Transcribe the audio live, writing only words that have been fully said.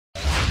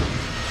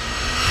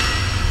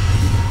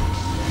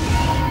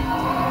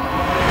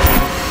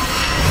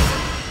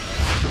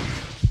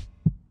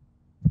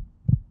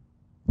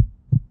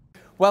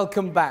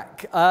Welcome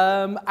back.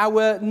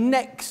 Our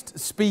next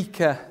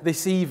speaker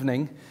this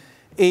evening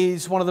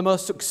is one of the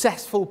most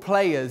successful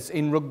players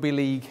in rugby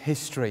league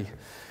history.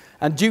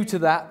 And due to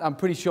that, I'm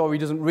pretty sure he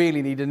doesn't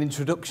really need an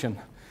introduction.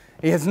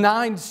 He has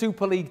 9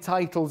 Super League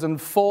titles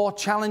and 4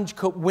 Challenge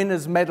Cup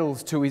winners'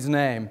 medals to his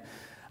name.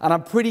 And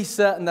I'm pretty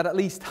certain that at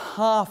least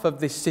half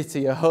of this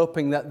city are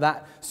hoping that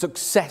that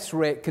success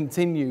rate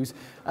continues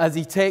as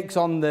he takes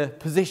on the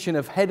position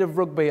of head of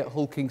rugby at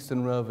Hull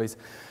Kingston Rovers.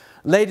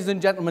 Ladies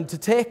and gentlemen, to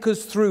take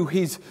us through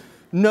his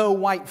no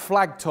white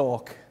flag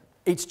talk,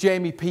 it's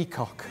Jamie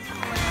Peacock.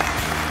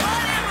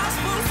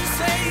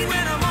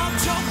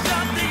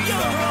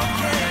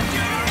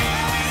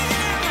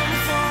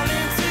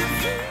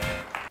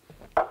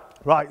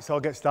 Right, so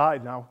I'll get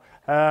started now.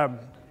 I'm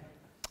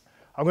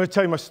going to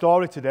tell you my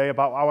story today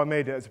about how I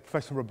made it as a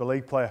professional rugby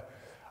league player.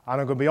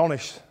 And I'm going to be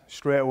honest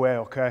straight away,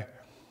 okay?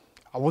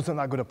 I wasn't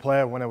that good a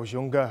player when I was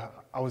younger.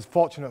 I was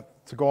fortunate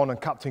to go on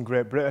and captain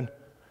Great Britain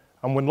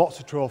and win lots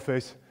of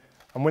trophies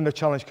and win the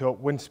Challenge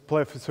Cup,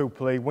 play for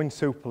Super League, win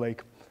Super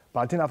League.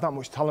 But I didn't have that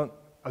much talent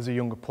as a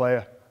younger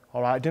player,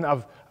 all right? I didn't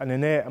have an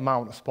innate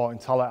amount of sporting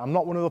talent. I'm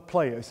not one of the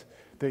players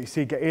that you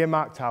see get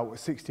earmarked out at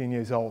 16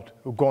 years old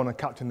who go on and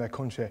captain their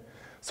country.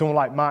 Someone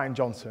like Martin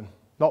Johnson,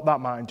 not that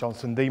Martin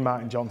Johnson, the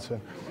Martin Johnson.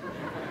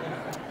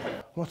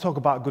 I want to talk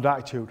about good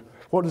attitude.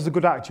 What does a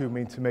good attitude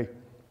mean to me?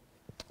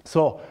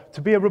 So,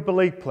 to be a rugby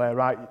league player,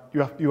 right,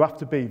 you have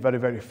to be very,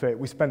 very fit.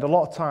 We spend a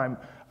lot of time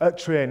at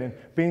training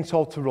being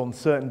told to run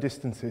certain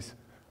distances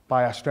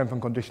by our strength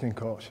and conditioning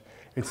coach.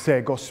 He'd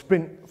say, go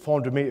sprint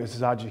 400 metres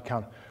as hard as you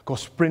can, go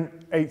sprint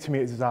 80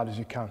 metres as hard as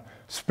you can,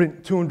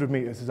 sprint 200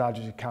 metres as hard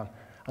as you can.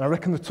 And I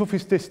reckon the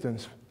toughest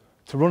distance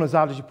to run as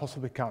hard as you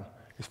possibly can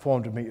is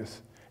 400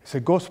 metres. He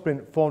said, go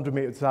sprint 400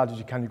 metres as hard as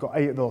you can. You've got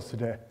 8 of those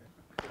today.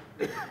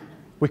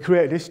 We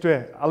created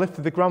history. I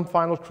lifted the grand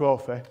final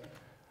trophy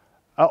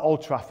at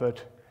Old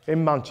Trafford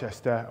in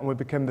Manchester, and we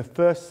became the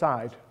first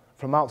side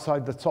from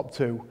outside the top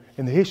 2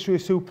 in the history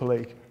of Super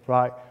League,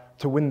 right,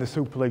 to win the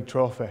Super League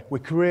trophy. We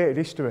created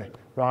history,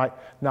 right?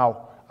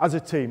 Now, as a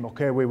team,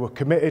 okay, we were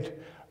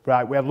committed,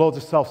 right, we had loads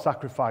of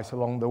self-sacrifice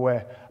along the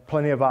way,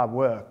 plenty of hard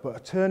work, but a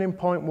turning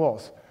point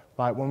was,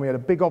 right, when we had a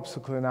big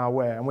obstacle in our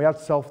way and we had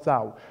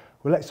self-doubt,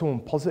 we let someone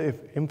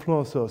positive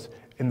influence us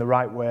in the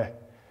right way.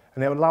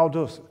 And it allowed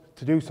us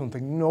to do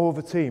something no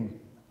other team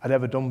had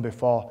ever done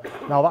before.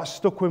 Now that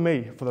stuck with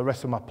me for the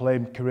rest of my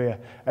playing career.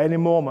 At any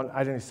moment I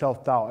had any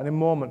self-doubt, at any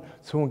moment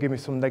someone gave me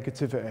some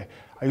negativity,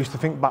 I used to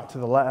think back to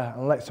the letter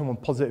and let someone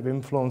positive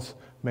influence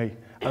me.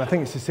 And I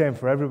think it's the same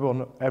for every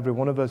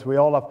one of us. We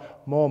all have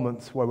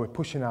moments where we're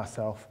pushing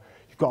ourselves.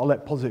 You've got to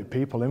let positive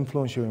people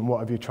influence you in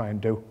whatever you try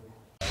and do.